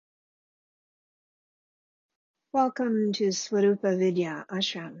Welcome to Swarupa Vidya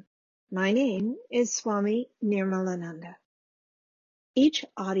Ashram. My name is Swami Nirmalananda. Each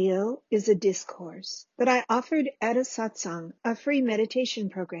audio is a discourse that I offered at a satsang, a free meditation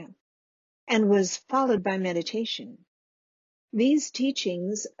program, and was followed by meditation. These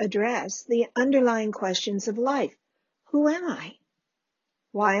teachings address the underlying questions of life. Who am I?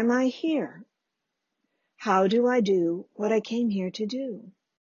 Why am I here? How do I do what I came here to do?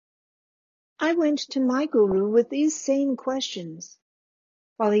 I went to my guru with these same questions.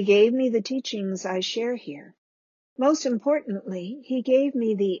 While he gave me the teachings I share here, most importantly, he gave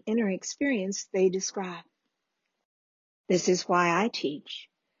me the inner experience they describe. This is why I teach,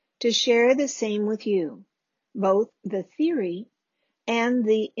 to share the same with you, both the theory and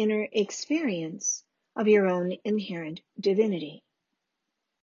the inner experience of your own inherent divinity.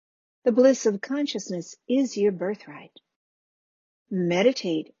 The bliss of consciousness is your birthright.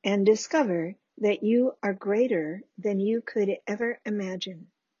 Meditate and discover that you are greater than you could ever imagine.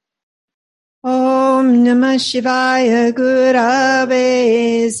 Om Namah Shivaya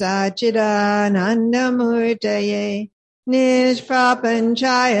Gurave Sachidananda Murtaye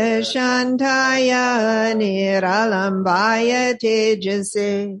Nishprapanchaya Shantaya Niralambaya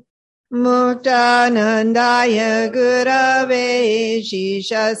Tejase Muktanandaya Gurave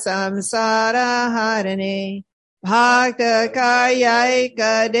Shisha Samsara Harane Bhakta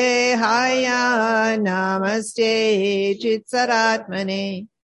Kayaika Dehaya Namaste Chitsaratmane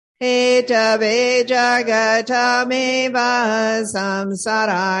Hetave jagatameva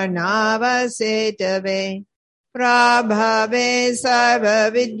samsararnavasetave prabhave sarva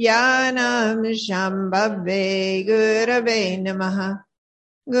vidyanam shambhave gurave namaha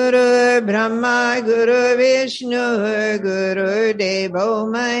Guru Brahma Guru Vishnu Guru Devo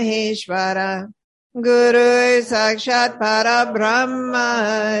Maheshwara Guru Sakshat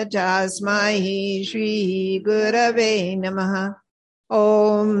Parabrahma Tasmai Shri Gurave namaha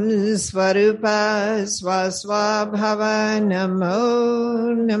Om Svarupa Swaswabhava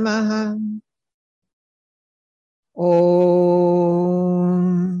Namo Namaha.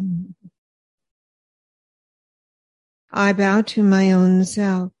 Om. I bow to my own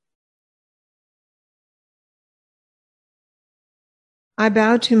self. I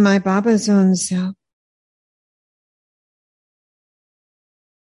bow to my Baba's own self.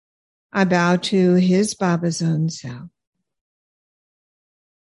 I bow to his Baba's own self.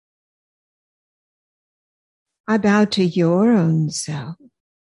 I bow to your own self,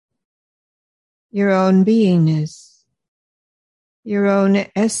 your own beingness, your own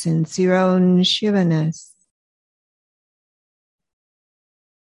essence, your own Shivaness.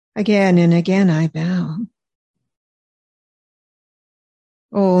 Again and again I bow.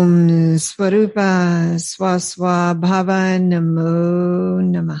 Om Svarupa Swaswabhava Namo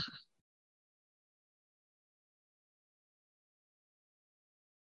Namaha.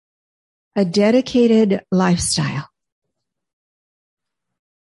 A dedicated lifestyle.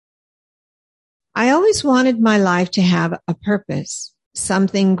 I always wanted my life to have a purpose,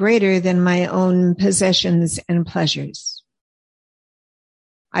 something greater than my own possessions and pleasures.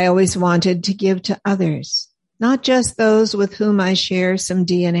 I always wanted to give to others, not just those with whom I share some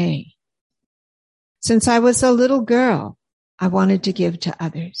DNA. Since I was a little girl, I wanted to give to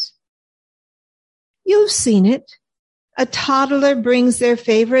others. You've seen it. A toddler brings their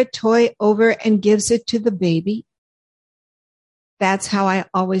favorite toy over and gives it to the baby. That's how I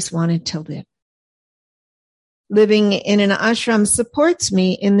always wanted to live. Living in an ashram supports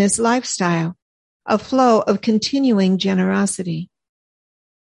me in this lifestyle, a flow of continuing generosity.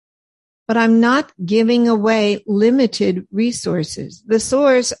 But I'm not giving away limited resources. The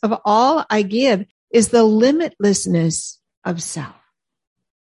source of all I give is the limitlessness of self.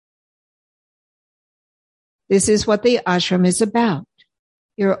 This is what the ashram is about.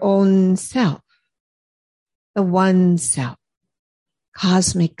 Your own self. The one self.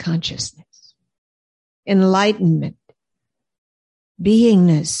 Cosmic consciousness. Enlightenment.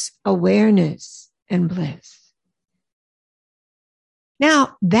 Beingness, awareness, and bliss.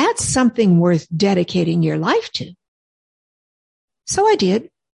 Now, that's something worth dedicating your life to. So I did.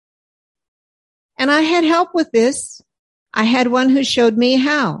 And I had help with this. I had one who showed me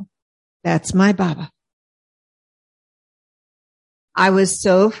how. That's my Baba. I was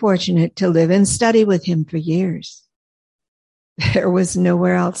so fortunate to live and study with him for years. There was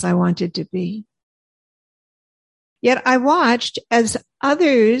nowhere else I wanted to be. Yet I watched as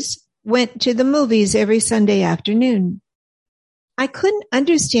others went to the movies every Sunday afternoon. I couldn't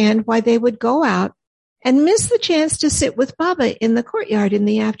understand why they would go out and miss the chance to sit with Baba in the courtyard in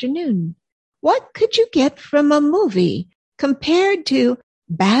the afternoon. What could you get from a movie compared to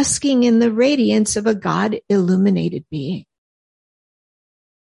basking in the radiance of a God-illuminated being.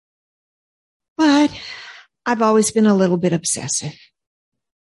 But I've always been a little bit obsessive.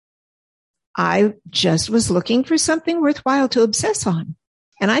 I just was looking for something worthwhile to obsess on,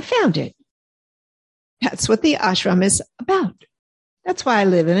 and I found it. That's what the ashram is about. That's why I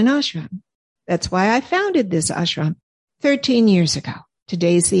live in an ashram. That's why I founded this ashram 13 years ago.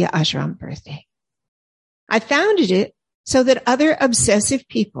 Today's the ashram birthday. I founded it so that other obsessive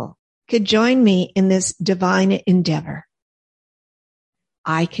people could join me in this divine endeavor.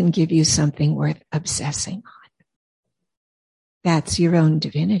 I can give you something worth obsessing on. That's your own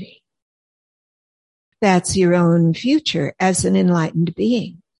divinity. That's your own future as an enlightened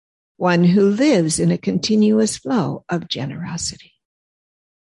being, one who lives in a continuous flow of generosity.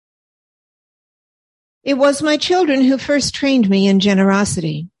 It was my children who first trained me in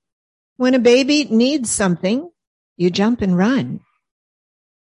generosity. When a baby needs something, you jump and run.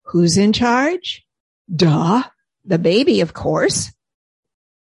 Who's in charge? Duh, the baby, of course.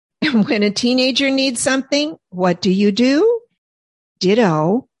 And when a teenager needs something, what do?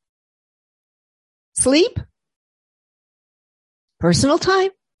 Ditto. Sleep? Personal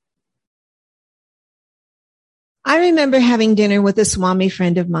time? I remember having dinner with a Swami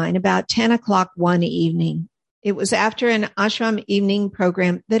friend of mine about 10 o'clock one evening. It was after an ashram evening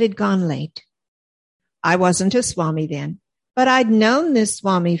program that had gone late. I wasn't a Swami then, but I'd known this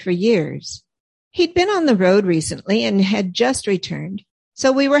Swami for years. He'd been on the road recently and had just returned,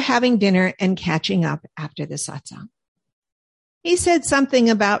 so we were having dinner and catching up after the satsang. He said something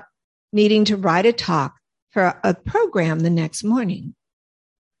about needing to write a talk for a program the next morning.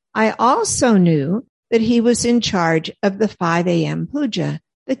 I also knew that he was in charge of the 5 a.m. puja,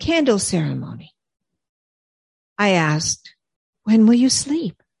 the candle ceremony. I asked, when will you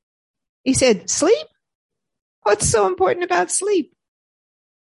sleep? He said, sleep? What's so important about sleep?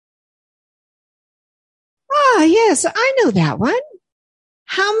 Ah, yes, I know that one.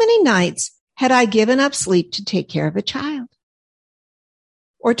 How many nights had I given up sleep to take care of a child?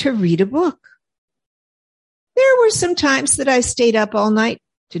 Or to read a book? There were some times that I stayed up all night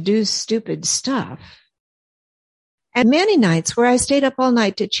to do stupid stuff. And many nights where I stayed up all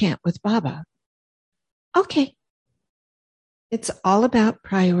night to chant with Baba. Okay. It's all about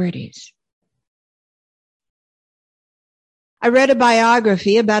priorities. I read a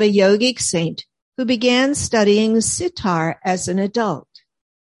biography about a yogic saint who began studying sitar as an adult.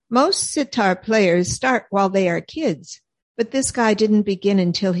 Most sitar players start while they are kids, but this guy didn't begin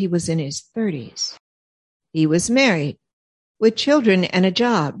until he was in his 30s. He was married, with children and a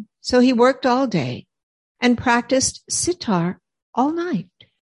job, so he worked all day and practiced sitar all night.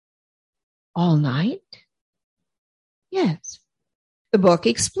 All night? Yes. The book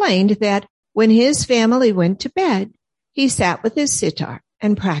explained that when his family went to bed, he sat with his sitar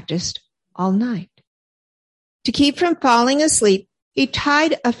and practiced all night. To keep from falling asleep, he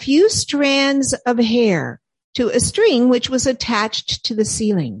tied a few strands of hair to a string which was attached to the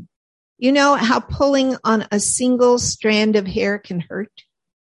ceiling. You know how pulling on a single strand of hair can hurt?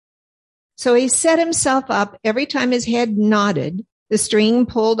 So he set himself up every time his head nodded, the string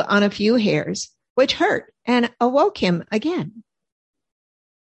pulled on a few hairs, which hurt and awoke him again.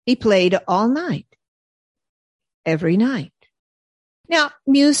 He played all night, every night. Now,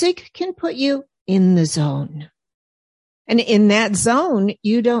 music can put you in the zone. And in that zone,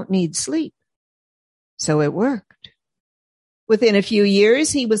 you don't need sleep. So it worked. Within a few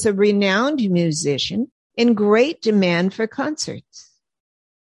years, he was a renowned musician in great demand for concerts.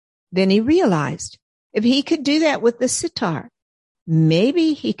 Then he realized if he could do that with the sitar,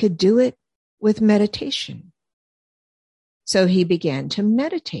 maybe he could do it with meditation. So he began to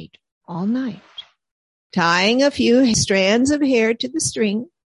meditate all night. Tying a few strands of hair to the string,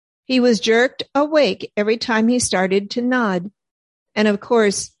 he was jerked awake every time he started to nod. And of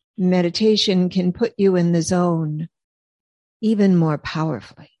course, meditation can put you in the zone even more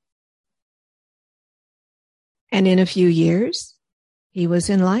powerfully. And in a few years, he was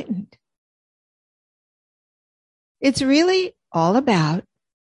enlightened. It's really all about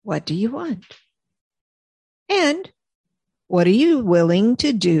what do you want? And what are you willing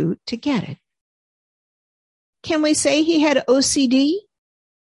to do to get it? Can we say he had OCD?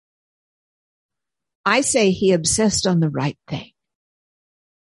 I say he obsessed on the right thing.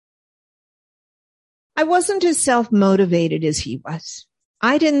 I wasn't as self-motivated as he was.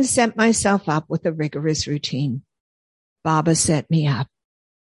 I didn't set myself up with a rigorous routine. Baba set me up.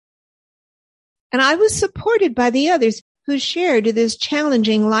 And I was supported by the others who shared this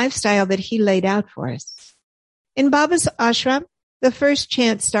challenging lifestyle that he laid out for us. In Baba's ashram, the first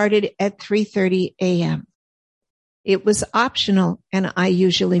chant started at 3:30 a.m. It was optional, and I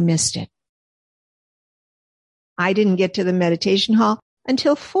usually missed it. I didn't get to the meditation hall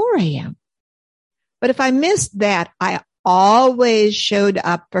until 4 a.m. But if I missed that, I always showed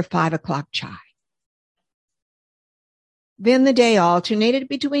up for 5 o'clock chai. Then the day alternated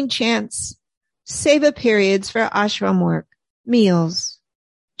between chants, seva periods for ashram work, meals,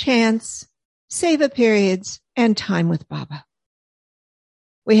 chants, seva periods, and time with Baba.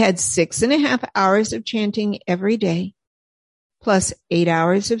 We had 6.5 hours of chanting every day, plus 8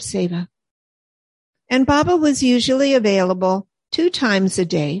 hours of seva. And Baba was usually available 2 times a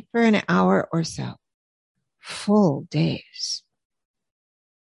day for an hour or so. Full days.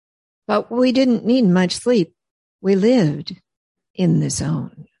 But we didn't need much sleep. We lived in the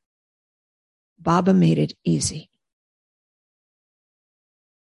zone. Baba made it easy.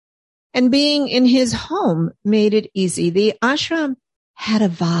 And being in his home made it easy. The ashram had a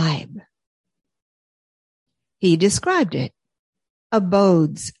vibe. He described it.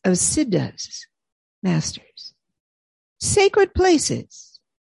 Abodes of siddhas, masters, sacred places,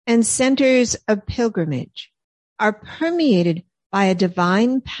 and centers of pilgrimage are permeated by a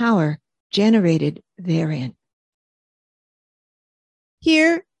divine power generated therein.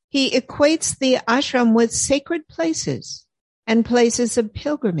 Here, he equates the ashram with sacred places and places of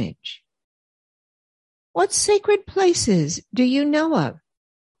pilgrimage. What sacred places do you know of,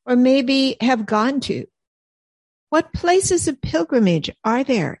 or maybe have gone to? What places of pilgrimage are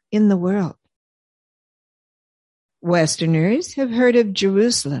there in the world? Westerners have heard of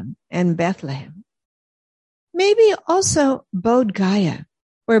Jerusalem and Bethlehem. Maybe also Bodh Gaya,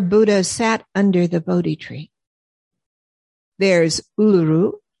 where Buddha sat under the Bodhi tree. There's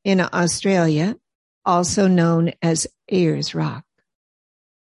Uluru in Australia, also known as Ayers Rock,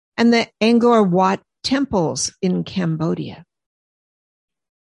 and the Angkor Wat temples in Cambodia.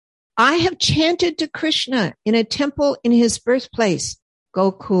 I have chanted to Krishna in a temple in his birthplace,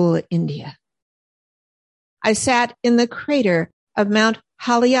 Gokul, India. I sat in the crater of Mount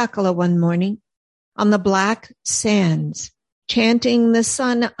Haleakala one morning on the black sands, chanting the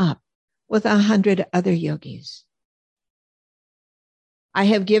sun up with 100 other yogis. I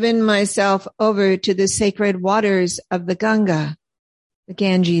have given myself over to the sacred waters of the Ganga, the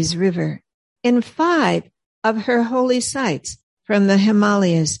Ganges River, in 5 of her holy sites from the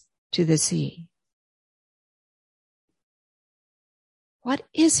Himalayas to the sea. What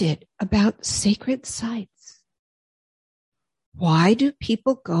is it about sacred sites? Why do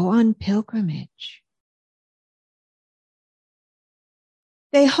people go on pilgrimage?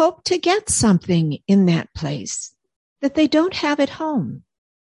 They hope to get something in that place that they don't have at home.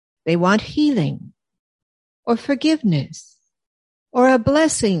 They want healing or forgiveness or a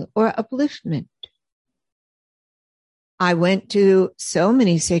blessing or upliftment. I went to so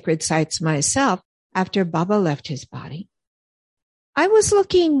many sacred sites myself after Baba left his body. I was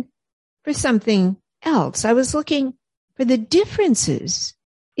looking for something else. I was looking for the differences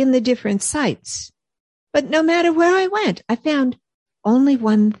in the different sites. But no matter where I went, I found only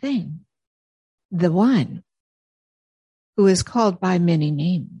one thing. The one who is called by many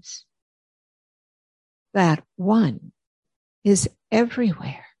names. That one is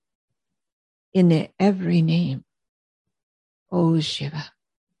everywhere, in every name. O Shiva.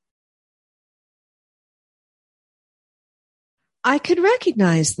 I could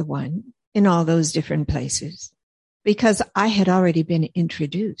recognize the one in all those different places because I had already been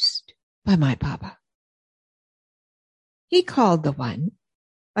introduced by my Baba. He called the one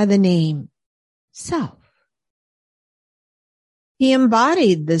by the name Self. He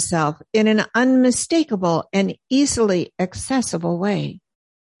embodied the self in an unmistakable and easily accessible way.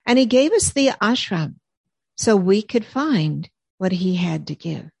 And he gave us the ashram so we could find what he had to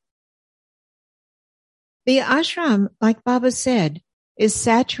give. The ashram, like Baba said, is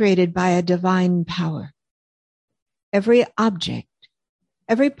saturated by a divine power. Every object,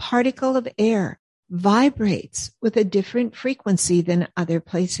 every particle of air vibrates with a different frequency than other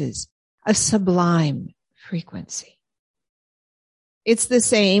places, a sublime frequency. It's the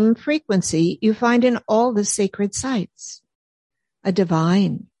same frequency you find in all the sacred sites, a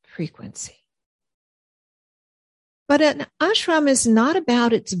divine frequency. But an ashram is not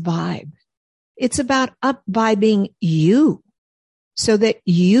about its vibe. It's about up-vibing you so that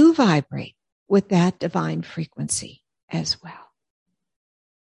you vibrate with that divine frequency as well.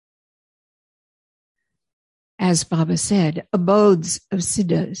 As Baba said, abodes of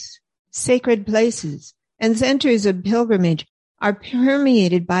siddhas, sacred places, and centers of pilgrimage are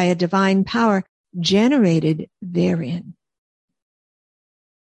permeated by a divine power generated therein.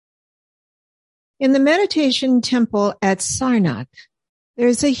 In the meditation temple at Sarnath, there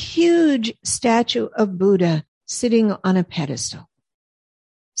is a huge statue of Buddha sitting on a pedestal.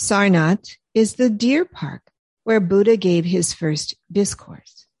 Sarnath is the deer park where Buddha gave his first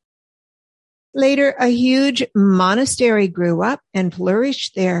discourse. Later, a huge monastery grew up and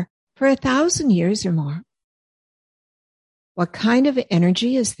flourished there for 1,000 years or more. What kind of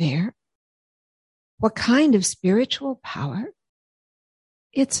energy is there? What kind of spiritual power?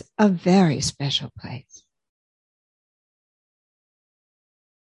 It's a very special place.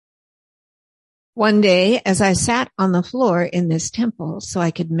 One day, as I sat on the floor in this temple so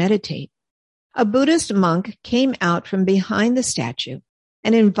I could meditate, a Buddhist monk came out from behind the statue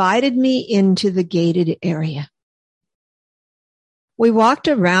and invited me into the gated area. We walked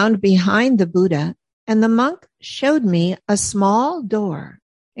around behind the Buddha, and the monk showed me a small door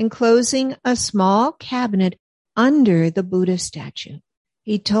enclosing a small cabinet under the Buddha statue.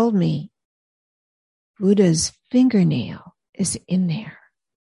 He told me, Buddha's fingernail is in there.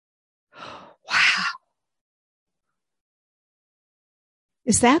 Wow.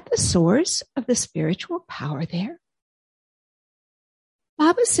 Is that the source of the spiritual power there?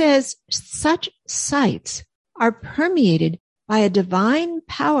 Baba says such sites are permeated by a divine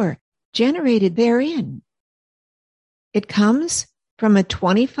power generated therein. It comes from a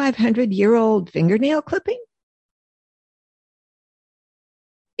 2,500-year-old fingernail clipping?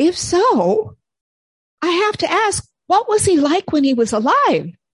 If so, I have to ask, what was he like when he was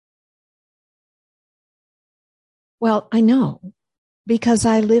alive? Well, I know, because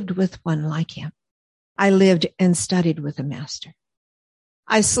I lived with one like him. I lived and studied with a master.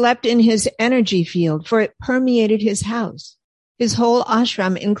 I slept in his energy field, for it permeated his house, his whole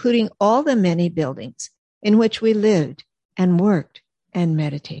ashram, including all the many buildings in which we lived and worked and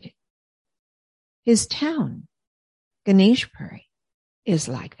meditated. His town, Ganeshpuri, is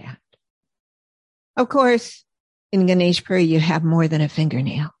like that. Of course, in Ganeshpuri, you have more than a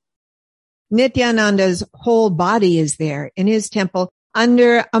fingernail. Nityananda's whole body is there in his temple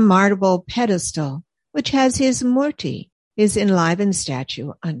under a marble pedestal, which has his murti, his enlivened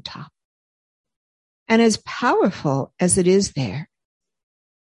statue, on top. And as powerful as it is there,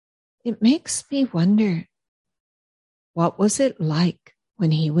 it makes me wonder, what was it like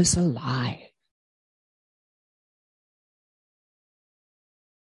when he was alive?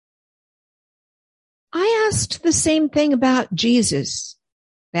 I asked the same thing about Jesus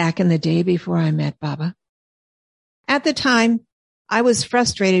back in the day before I met Baba. At the time, I was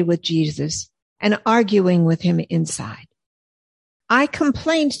frustrated with Jesus and arguing with him inside. I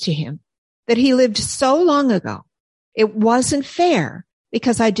complained to him that he lived so long ago. It wasn't fair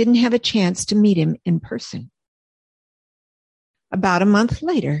because I didn't have a chance to meet him in person. About a month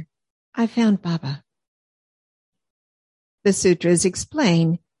later, I found Baba. The sutras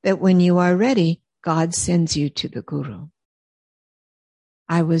explain that when you are ready, God sends you to the Guru.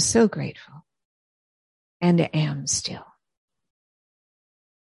 I was so grateful and am still.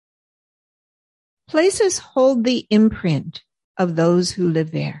 Places hold the imprint of those who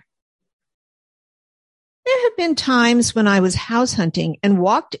live there. There have been times when I was house hunting and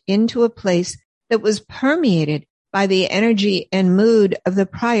walked into a place that was permeated by the energy and mood of the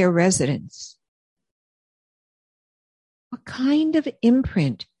prior residents. What kind of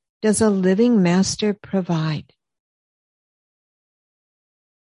imprint does a living master provide?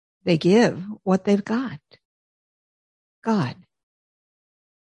 They give what they've got. God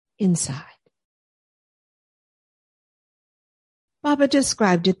inside. Baba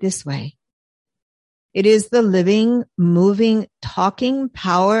described it this way. It is the living, moving, talking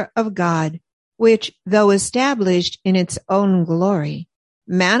power of God, which, though established in its own glory,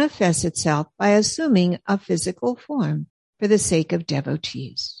 manifests itself by assuming a physical form for the sake of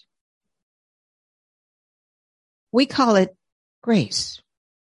devotees. We call it grace.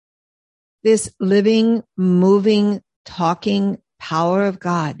 This living, moving, talking power of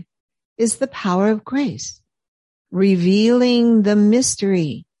God is the power of grace, revealing the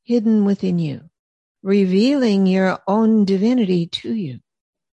mystery hidden within you, revealing your own divinity to you.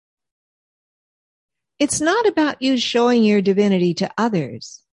 It's not about you showing your divinity to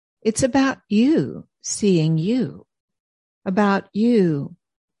others. It's about you seeing you, about you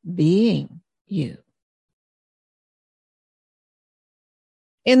being you.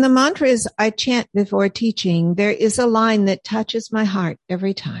 In the mantras I chant before teaching, there is a line that touches my heart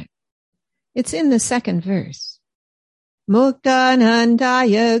every time. It's in the second verse.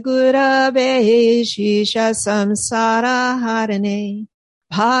 Muktanandaya gurave shisha samsara harane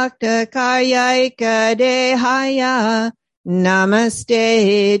bhakta karyaika dehaya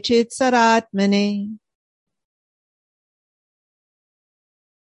namaste chitsaratmane.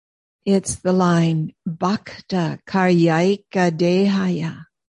 It's the line bhakta karyaika dehaya.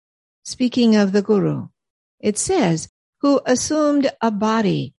 Speaking of the Guru, It says, who assumed a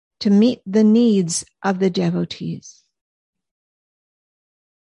body to meet the needs of the devotees.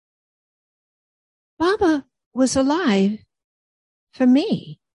 Baba was alive for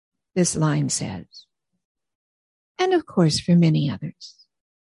me, this line says, and of course for many others.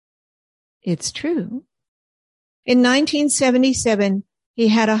 It's true. In 1977, he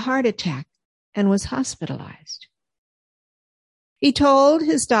had a heart attack and was hospitalized. He told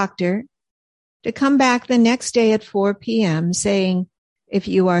his doctor to come back the next day at 4 p.m. saying, if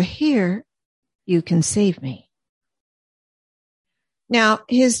you are here, you can save me. Now,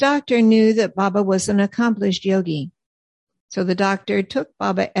 his doctor knew that Baba was an accomplished yogi. So the doctor took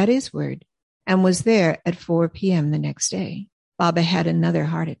Baba at his word and was there at 4 p.m. the next day. Baba had another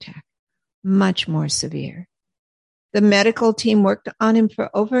heart attack, much more severe. The medical team worked on him for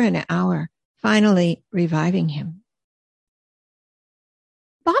over an hour, finally reviving him.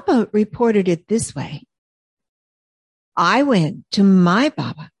 Baba reported it this way. I went to my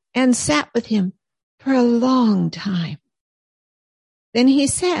Baba and sat with him for a long time. Then he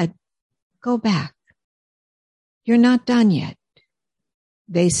said, go back. You're not done yet.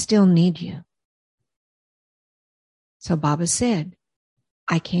 They still need you. So Baba said,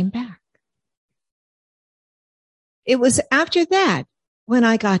 I came back. It was after that when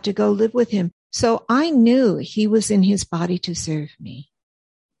I got to go live with him. So I knew he was in his body to serve me.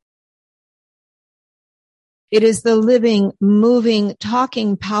 It is the living, moving,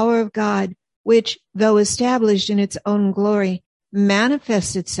 talking power of God, which, though established in its own glory,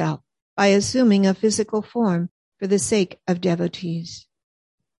 manifests itself by assuming a physical form for the sake of devotees.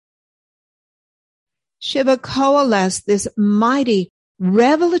 Shiva coalesced this mighty,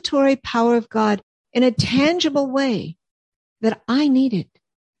 revelatory power of God in a tangible way that I needed,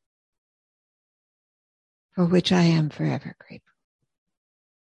 for which I am forever grateful.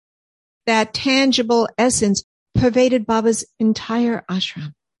 That tangible essence pervaded Baba's entire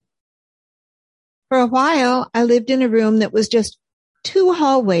ashram. For a while, I lived in a room that was just 2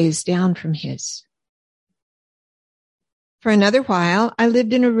 hallways down from his. For another while, I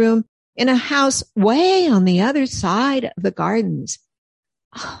lived in a room in a house way on the other side of the gardens,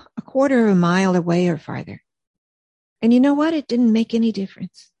 a quarter of a mile away or farther. And you know what? It didn't make any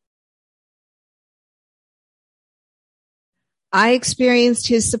difference. I experienced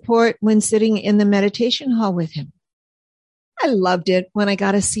his support when sitting in the meditation hall with him. I loved it when I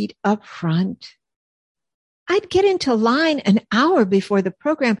got a seat up front. I'd get into line an hour before the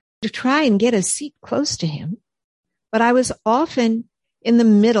program to try and get a seat close to him. But I was often in the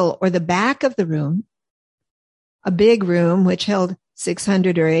middle or the back of the room, a big room which held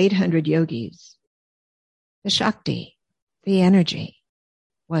 600 or 800 yogis. The Shakti, the energy,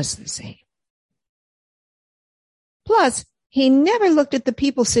 was the same. Plus, he never looked at the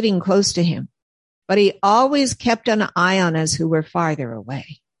people sitting close to him, but he always kept an eye on us who were farther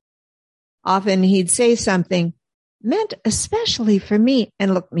away. Often he'd say something meant especially for me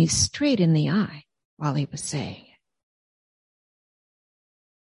and look me straight in the eye while he was saying it.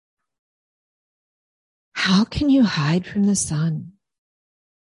 How can you hide from the sun?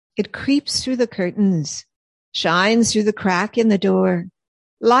 It creeps through the curtains, shines through the crack in the door,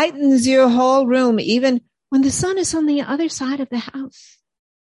 lightens your whole room even when the sun is on the other side of the house.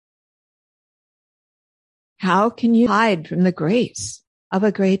 How can you hide from the grace of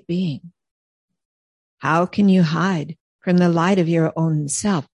a great being? How can you hide from the light of your own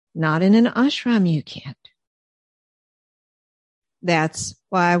self? Not in an ashram, you can't. That's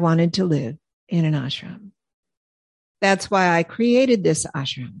why I wanted to live in an ashram. That's why I created this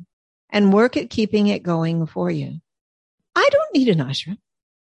ashram and work at keeping it going for you. I don't need an ashram.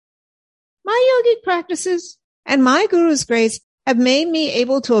 My yogic practices and my guru's grace have made me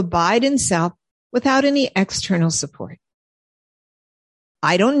able to abide in self without any external support.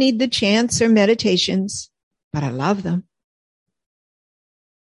 I don't need the chants or meditations, but I love them.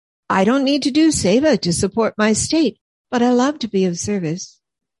 I don't need to do seva to support my state, but I love to be of service.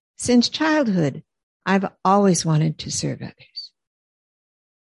 Since childhood, I've always wanted to serve others.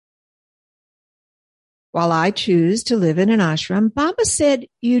 While I choose to live in an ashram, Baba said,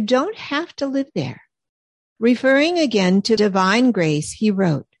 you don't have to live there. Referring again to divine grace, he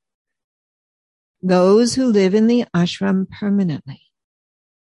wrote, those who live in the ashram permanently,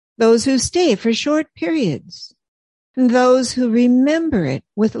 those who stay for short periods, and those who remember it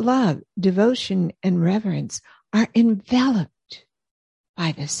with love, devotion, and reverence are enveloped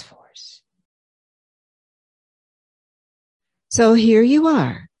by this force. So here you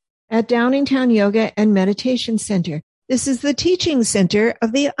are at Downingtown Yoga and Meditation Center. This is the teaching center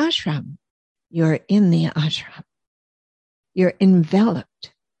of the ashram. You're in the ashram. You're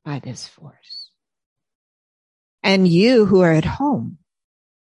enveloped by this force. And you who are at home,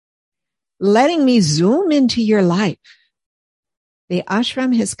 letting me zoom into your life. The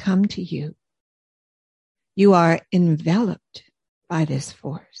ashram has come to you. You are enveloped by this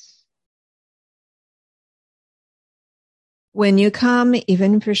force. When you come,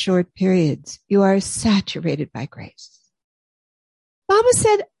 even for short periods, you are saturated by grace. Baba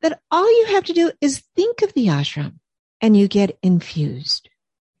said that all you have to do is think of the ashram and you get infused.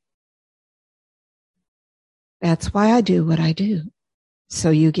 That's why I do what I do. So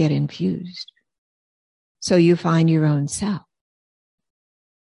you get infused. So you find your own self.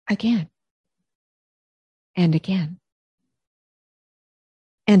 Again. And again.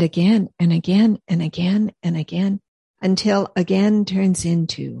 And again and again and again and again until again turns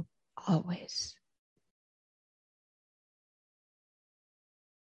into always.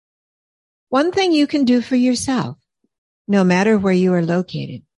 One thing you can do for yourself, no matter where you are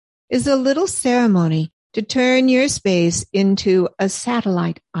located, is a little ceremony to turn your space into a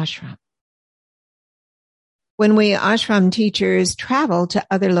satellite ashram. When we ashram teachers travel to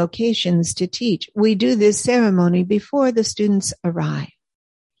other locations to teach, we do this ceremony before the students arrive.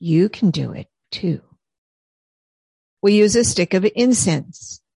 You can do it too. We use a stick of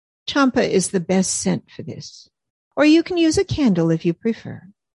incense. Champa is the best scent for this. Or you can use a candle if you prefer.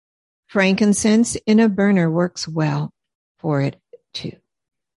 Frankincense in a burner works well for it too.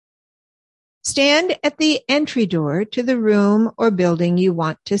 Stand at the entry door to the room or building you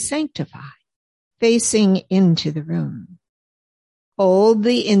want to sanctify, facing into the room. Hold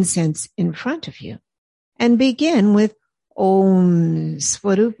the incense in front of you and begin with Om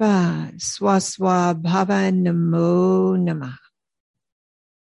Swarupa Swaswa Bhava Namo Namah.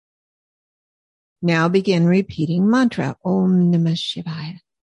 Now begin repeating mantra Om Namah Shivaya.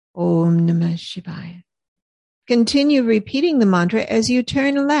 Om Namah Shivaya. Continue repeating the mantra as you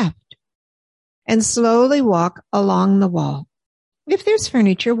turn left and slowly walk along the wall. If there's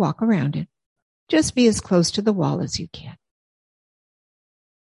furniture, walk around it. Just be as close to the wall as you can.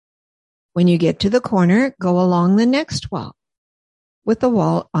 When you get to the corner, go along the next wall with the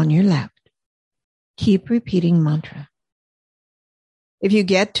wall on your left. Keep repeating mantra. If you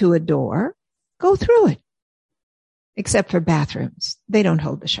get to a door, go through it. Except for bathrooms. They don't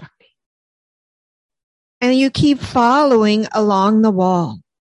hold the Shakti. And you keep following along the wall.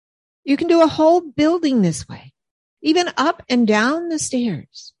 You can do a whole building this way, even up and down the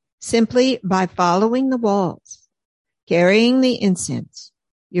stairs, simply by following the walls, carrying the incense.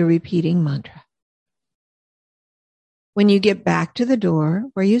 You're repeating mantra. When you get back to the door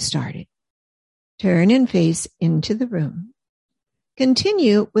where you started, turn and face into the room.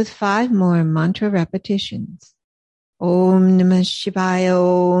 Continue with 5 more mantra repetitions. Om Namah Shivaya,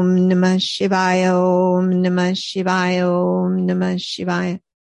 Om Namah Shivaya, Om Namah Shivaya, Om Namah Shivaya,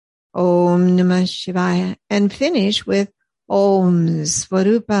 Om Namah Shivaya, and finish with Om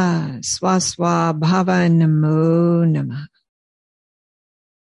Swarupa Swaswa Bhava Namo Namah.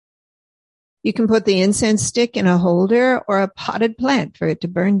 You can put the incense stick in a holder or a potted plant for it to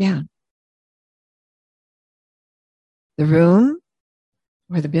burn down. The room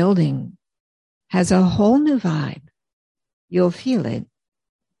or the building has a whole new vibe. You'll feel it.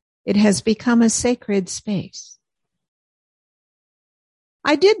 It has become a sacred space.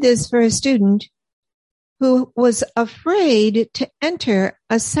 I did this for a student who was afraid to enter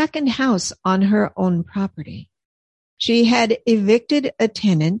a second house on her own property. She had evicted a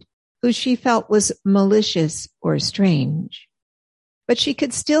tenant who she felt was malicious or strange, but she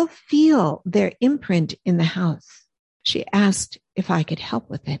could still feel their imprint in the house. She asked if I could help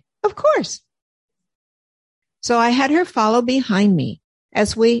with it. Of course. So I had her follow behind me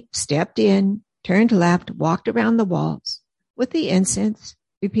as we stepped in, turned left, walked around the walls with the incense,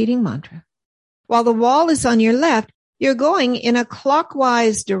 repeating mantra. While the wall is on your left, you're going in a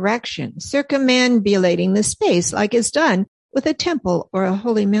clockwise direction, circumambulating the space like is done with a temple or a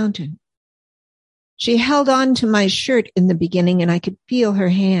holy mountain. She held on to my shirt in the beginning and I could feel her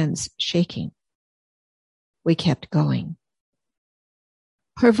hands shaking. We kept going.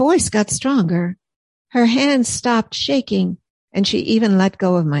 Her voice got stronger. Her hands stopped shaking and she even let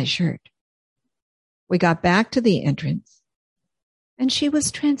go of my shirt. We got back to the entrance and she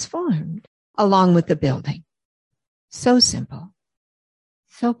was transformed along with the building. So simple,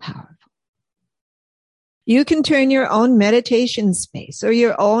 so powerful. You can turn your own meditation space or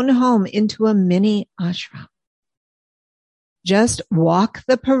your own home into a mini ashram. Just walk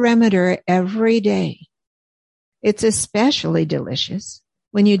the perimeter every day. It's especially delicious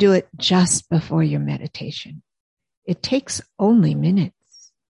when you do it just before your meditation. It takes only minutes.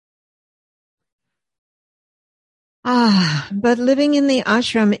 But living in the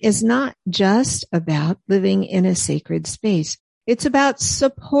ashram is not just about living in a sacred space. It's about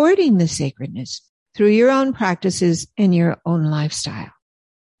supporting the sacredness through your own practices and your own lifestyle.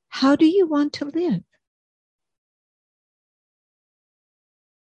 How do you want to live?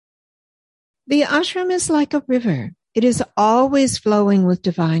 The ashram is like a river. It is always flowing with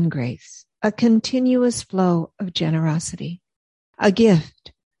divine grace, a continuous flow of generosity, a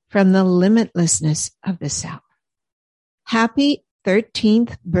gift from the limitlessness of the self. Happy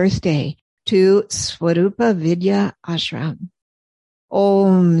 13th birthday to Swarupa Vidya Ashram.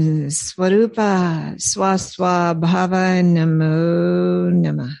 Om Swarupa Swaswa Bhava Namo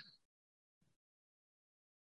Namah.